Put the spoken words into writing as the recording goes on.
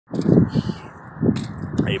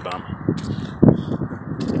A-bomb.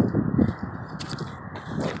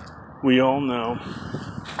 We all know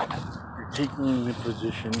you're taking the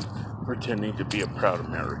position pretending to be a proud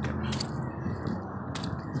American.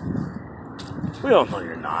 We all know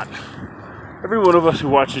you're not. Every one of us who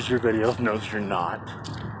watches your videos knows you're not.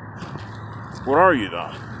 What are you,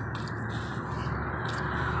 though?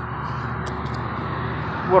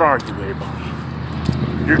 What are you,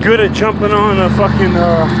 A-bomb? You're good at jumping on a fucking,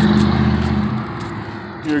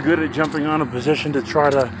 you're good at jumping on a position to try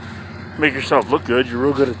to make yourself look good. You're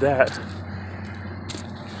real good at that.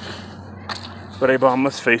 But A-bomb,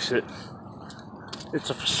 let's face it, it's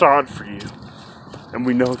a facade for you. And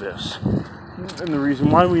we know this. And the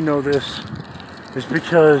reason why we know this is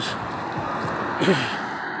because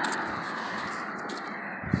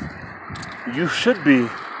you should be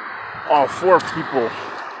all for people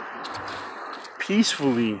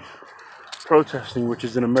peacefully protesting, which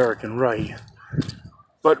is an American right.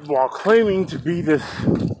 But while claiming to be this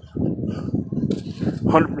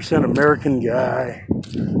 100% American guy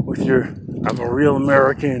with your I'm a real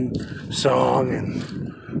American song and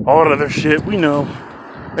all that other shit, we know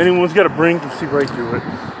anyone's got a brain can see right through it.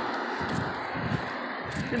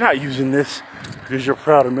 You're not using this because you're a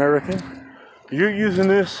proud American. You're using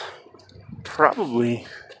this probably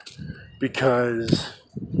because,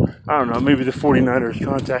 I don't know, maybe the 49ers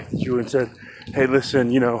contacted you and said, hey, listen,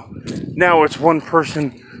 you know, now it's one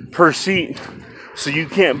person per seat, so you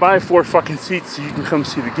can't buy 4 fucking seats so you can come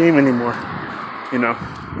see the game anymore. You know,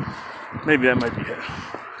 maybe that might be it.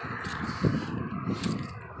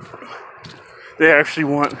 They actually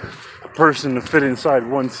want a person to fit inside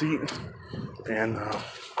one seat, and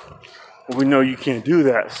well, we know you can't do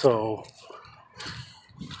that, so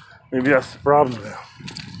maybe that's the problem now.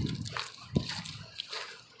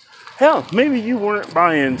 Hell, maybe you weren't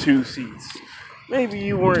buying 2 seats. Maybe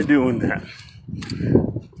you weren't doing that.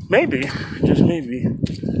 Maybe, just maybe,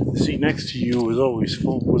 the seat next to you was always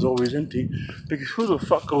full, was always empty, because who the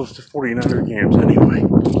fuck goes to 49er games anyway?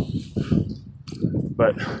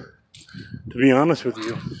 But to be honest with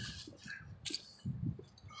you,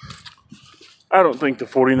 I don't think the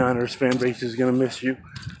 49ers fan base is going to miss you.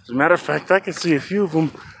 As a matter of fact, I can see a few of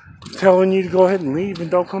them telling you to go ahead and leave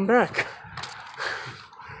and don't come back.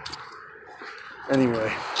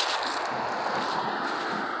 Anyway.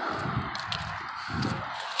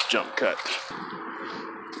 Jump cut.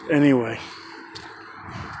 Anyway.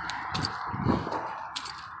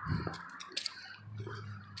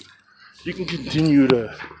 You can continue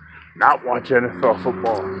to not watch NFL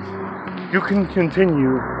football. You can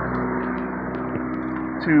continue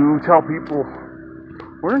to tell people,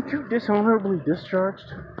 weren't you dishonorably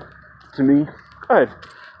discharged? To me, go ahead,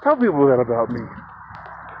 tell people that about me.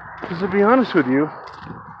 Because to be honest with you,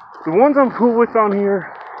 the ones I'm cool with on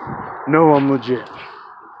here know I'm legit.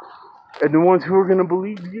 And the ones who are going to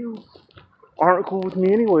believe you aren't cool with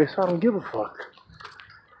me anyway, so I don't give a fuck.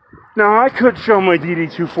 Now, I could show my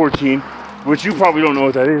DD-214, which you probably don't know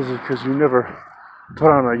what that is because you never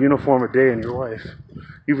put on a uniform a day in your life.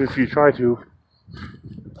 Even if you try to.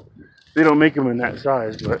 They don't make them in that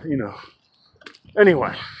size, but, you know.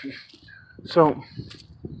 Anyway. So,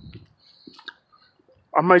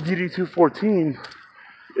 on my DD-214,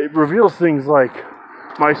 it reveals things like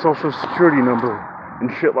my social security number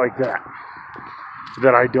and shit like that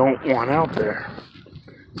I don't want out there.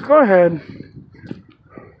 So go ahead.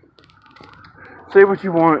 Say what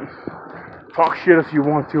you want. Talk shit if you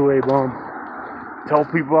want to, A-bomb. Tell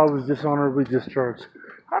people I was dishonorably discharged.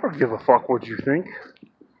 I don't give a fuck what you think.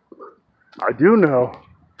 I do know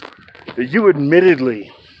that you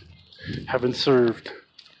admittedly haven't served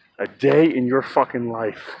a day in your fucking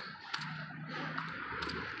life.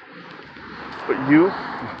 But you're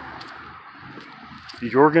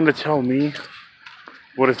gonna tell me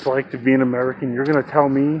what it's like to be an American. You're gonna tell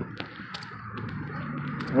me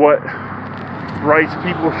what rights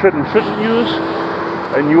people should and shouldn't use.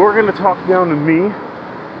 And you're gonna talk down to me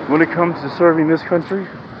when it comes to serving this country.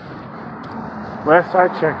 Last I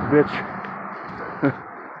checked, bitch,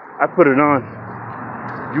 I put it on.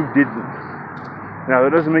 You didn't. Now,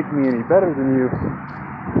 that doesn't make me any better than you,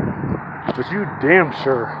 but you damn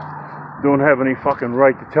sure don't have any fucking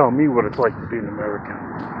right to tell me what it's like to be an American.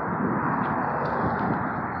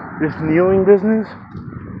 This kneeling business,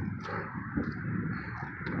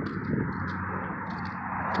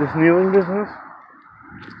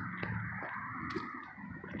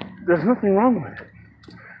 there's nothing wrong with it.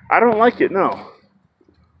 I don't like it, no.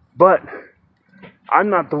 But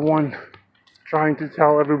I'm not the one trying to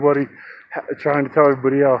tell everybody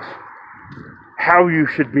else how you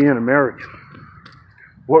should be an American.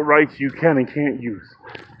 What rights you can and can't use.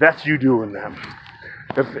 That's you doing that.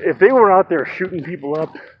 If they were out there shooting people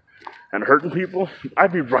up and hurting people,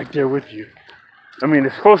 I'd be right there with you. I mean,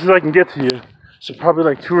 as close as I can get to you, so probably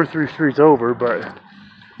like 2 or 3 streets over, but,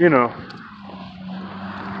 you know.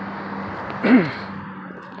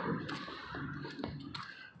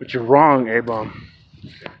 But you're wrong, A-Bomb.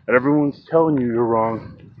 And everyone's telling you you're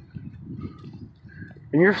wrong.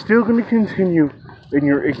 And you're still going to continue in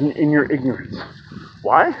your ignorance.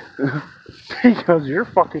 Why? Because you're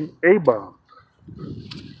fucking A-Bomb.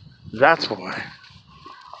 That's why.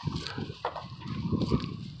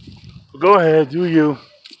 Go ahead, do you.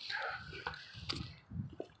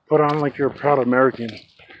 Put on like you're a proud American,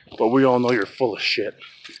 but we all know you're full of shit.